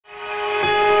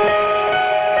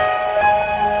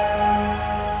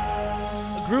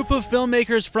of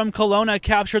filmmakers from Kelowna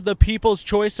captured the People's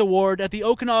Choice Award at the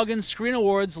Okanagan Screen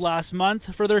Awards last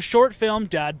month for their short film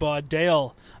Dad Bod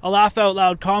Dale, a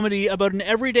laugh-out-loud comedy about an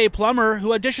everyday plumber who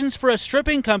auditions for a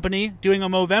stripping company doing a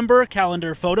Mov-ember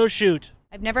calendar photo shoot.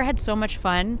 I've never had so much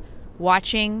fun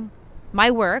watching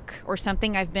my work or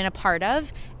something I've been a part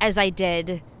of as I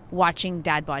did watching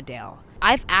Dad Bod Dale.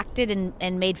 I've acted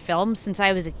and made films since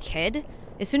I was a kid.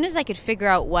 As soon as I could figure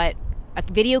out what a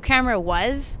video camera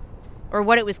was or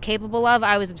what it was capable of,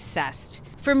 I was obsessed.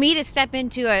 For me to step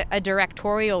into a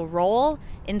directorial role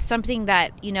in something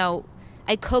that, you know,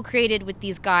 I co-created with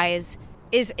these guys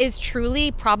is truly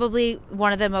probably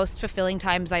one of the most fulfilling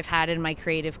times I've had in my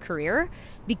creative career,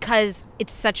 because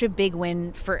it's such a big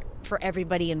win for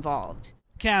everybody involved.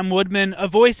 Cam Woodman, a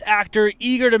voice actor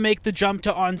eager to make the jump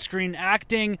to on-screen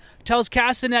acting, tells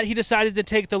Castanet he decided to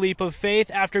take the leap of faith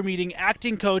after meeting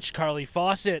acting coach Carly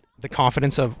Fawcett. The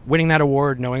confidence of winning that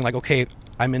award, knowing like, okay,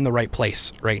 I'm in the right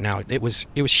place right now. It was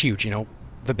huge, you know.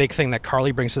 The big thing that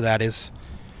Carly brings to that is,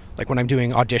 like, when I'm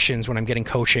doing auditions, when I'm getting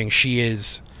coaching, she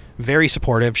is very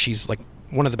supportive. She's like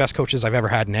one of the best coaches I've ever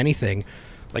had in anything.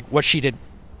 Like, what she did,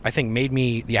 I think, made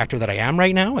me the actor that I am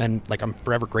right now, and like, I'm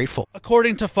forever grateful.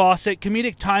 According to Fawcett,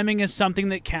 comedic timing is something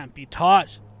that can't be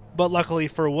taught. But luckily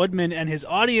for Woodman and his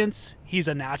audience, he's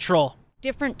a natural.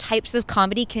 Different types of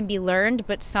comedy can be learned,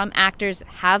 but some actors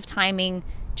have timing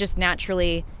just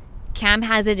naturally. Cam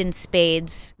has it in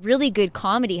spades. Really good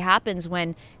comedy happens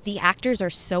when the actors are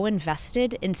so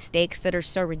invested in stakes that are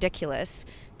so ridiculous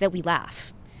that we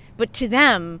laugh. But to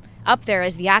them, up there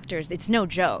as the actors, it's no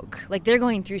joke. Like, they're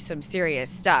going through some serious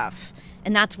stuff.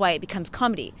 And that's why it becomes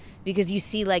comedy. Because you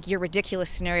see, like, your ridiculous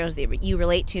scenarios that you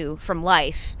relate to from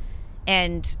life,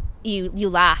 and you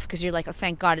laugh because you're like, oh,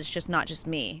 thank God it's just not just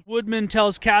me. Woodman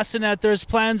tells Castanet there's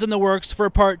plans in the works for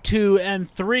part 2 and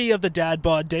 3 of the Dad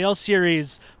Bod Dale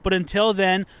series. But until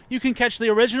then, you can catch the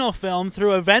original film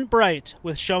through Eventbrite,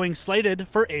 with showing slated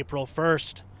for April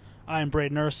 1st. I'm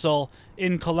Braden Ursel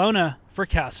in Kelowna for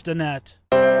Castanet.